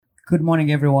Good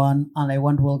morning, everyone, and I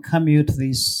want to welcome you to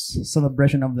this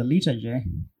celebration of the liturgy.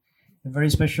 A very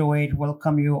special way to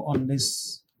welcome you on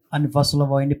this anniversary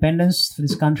of our independence for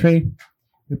this country.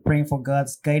 We're praying for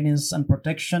God's guidance and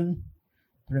protection.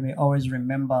 We may always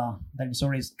remember that it's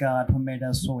always God who made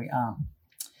us who we are.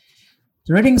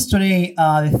 The readings today,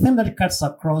 the theme that cuts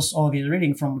across all the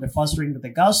reading from the first reading of the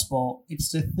gospel, it's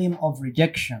the theme of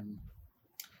rejection.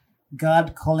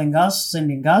 God calling us,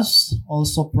 sending us,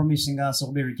 also promising us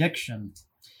will be rejection.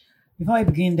 Before I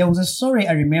begin, there was a story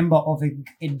I remember of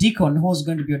a deacon who was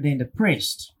going to be ordained a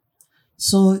priest.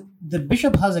 So the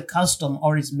bishop has a custom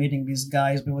always meeting these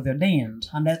guys before they're ordained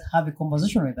and have a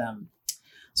conversation with them.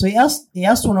 So he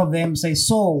asked one of them, say,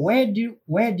 so where do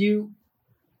you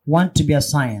want to be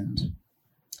assigned?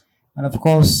 And of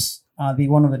course,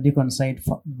 one of the deacons said,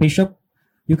 Bishop,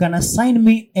 you can assign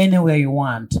me anywhere you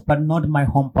want, but not my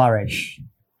home parish.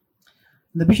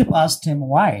 The bishop asked him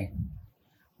why.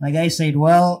 The guy said,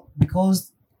 well,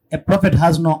 because a prophet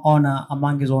has no honor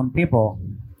among his own people.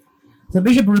 The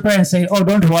bishop replied and said, oh,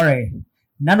 don't worry.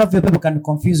 None of your people can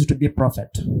confuse you to be a prophet.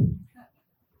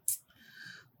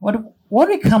 When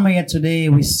we come here today,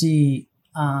 we see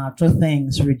two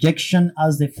things: rejection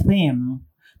as the theme,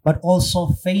 but also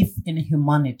faith in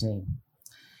humanity.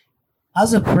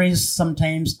 As a priest,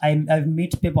 sometimes I've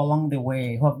met people along the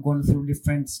way who have gone through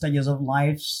different stages of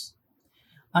lives.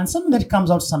 And something that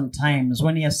comes out sometimes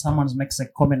when you hear someone makes a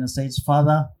comment and says,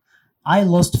 Father, I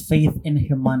lost faith in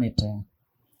humanity.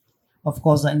 Of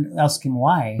course, I ask him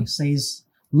why. He says,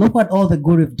 look at all the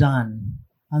good we've done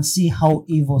and see how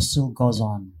evil still goes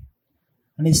on.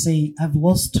 And they say, I've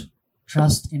lost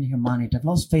trust in humanity. I've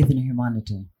lost faith in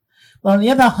humanity. But on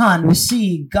the other hand, we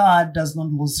see God does not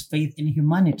lose faith in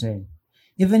humanity.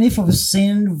 Even if we've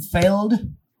sinned, failed,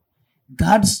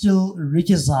 God still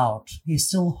reaches out. He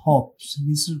still hopes.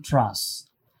 He still trusts.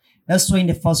 That's why in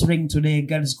the first reading today,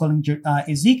 God is calling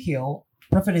Ezekiel.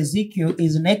 Prophet Ezekiel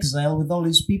is in exile with all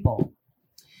his people.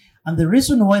 And the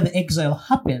reason why the exile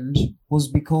happened was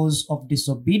because of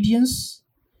disobedience,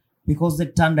 because they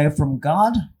turned away from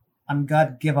God, and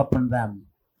God gave up on them.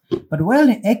 But while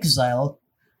in exile,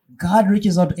 God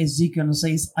reaches out to Ezekiel and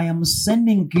says, I am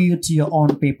sending you to your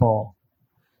own people.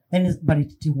 But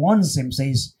he warns him,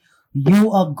 says, you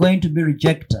are going to be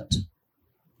rejected,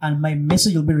 and my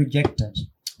message will be rejected.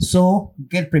 So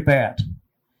get prepared.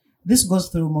 This goes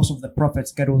through most of the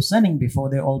prophets God was sending before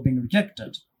they're all being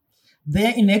rejected.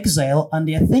 They're in exile, and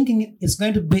they're thinking it's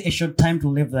going to be a short time to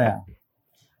live there.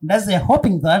 And as they're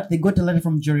hoping that, they got a letter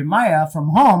from Jeremiah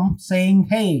from home saying,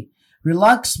 hey,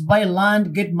 relax, buy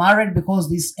land, get married, because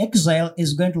this exile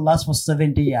is going to last for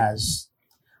 70 years.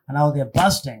 And now they're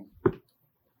busting.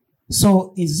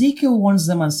 So Ezekiel warns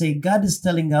them and say, God is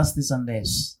telling us this and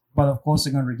this. But of course,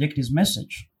 they're going to reject his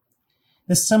message.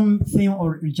 The same theme of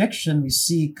rejection we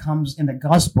see comes in the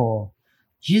gospel.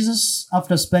 Jesus,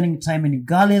 after spending time in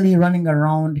Galilee, running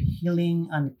around, healing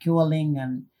and curing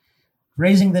and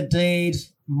raising the dead,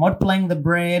 multiplying the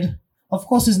bread, of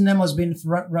course, his name has been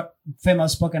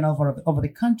famous, spoken over the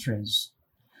countries.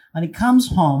 And he comes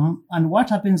home, and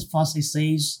what happens first, he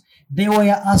says, they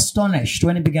were astonished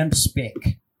when he began to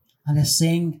speak. And they're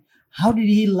saying, how did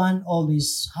he learn all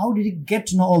this? How did he get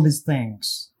to know all these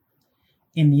things?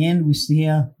 In the end, we see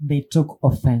here, they took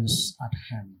offense at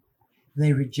him.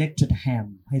 They rejected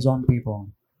him, his own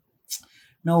people.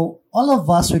 Now, all of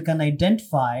us, we can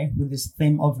identify with this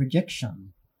theme of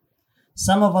rejection.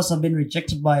 Some of us have been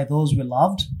rejected by those we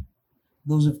loved,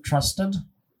 those we've trusted.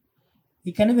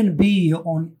 It can even be your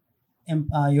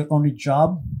only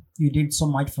job. You did so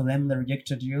much for them, they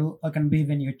rejected you. Or it can be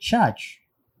even your church,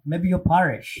 maybe your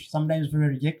parish. Sometimes we're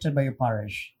rejected by your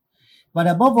parish. But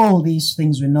above all these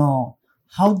things, we know,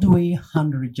 how do we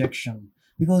handle rejection?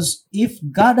 Because if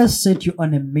God has set you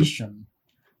on a mission,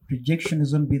 rejection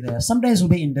is going to be there. Sometimes it will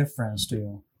be indifference to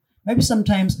you. Maybe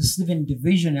sometimes it's even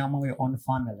division among your own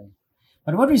family.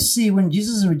 But what we see when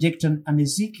Jesus is rejected and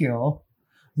Ezekiel,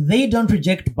 they don't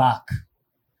reject back.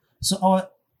 So our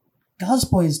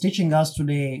gospel is teaching us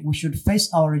today we should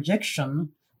face our rejection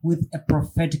with a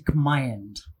prophetic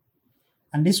mind.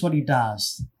 And this is what he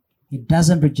does. He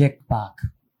doesn't reject back.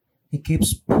 He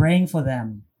keeps praying for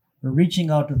them,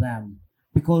 reaching out to them,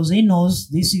 because he knows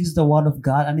this is the word of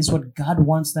God and it's what God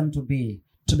wants them to be,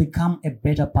 to become a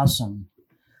better person.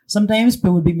 Sometimes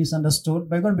people will be misunderstood,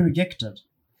 but you're going to be rejected.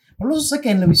 But also,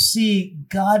 secondly, we see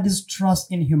God's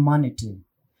trust in humanity.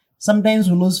 Sometimes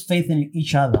we lose faith in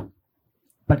each other,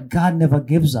 but God never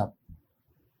gives up.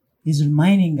 He's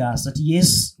reminding us that,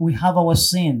 yes, we have our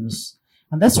sins.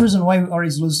 And that's the reason why we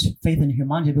always lose faith in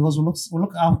humanity, because we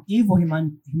look how evil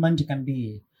humanity can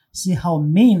be. See how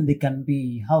mean they can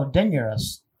be, how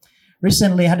dangerous.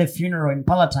 Recently, I had a funeral in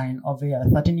Palatine of a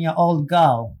 13-year-old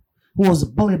girl who was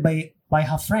bullied by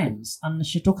her friends, and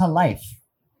she took her life.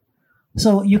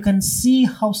 So you can see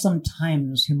how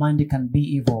sometimes humanity can be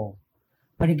evil.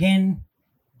 But again,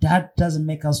 that doesn't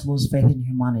make us lose faith in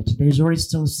humanity. There is always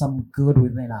still some good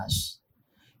within us.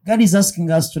 God is asking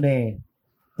us today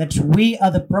that we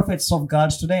are the prophets of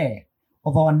God today,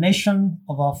 of our nation,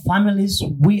 of our families.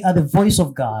 We are the voice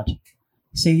of God.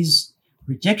 He says,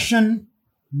 rejection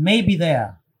may be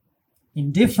there,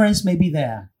 indifference may be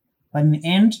there, but in the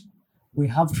end, we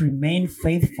have to remain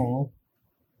faithful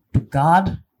to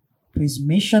God, to His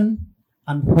mission,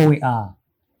 and who we are.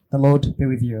 The Lord be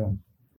with you.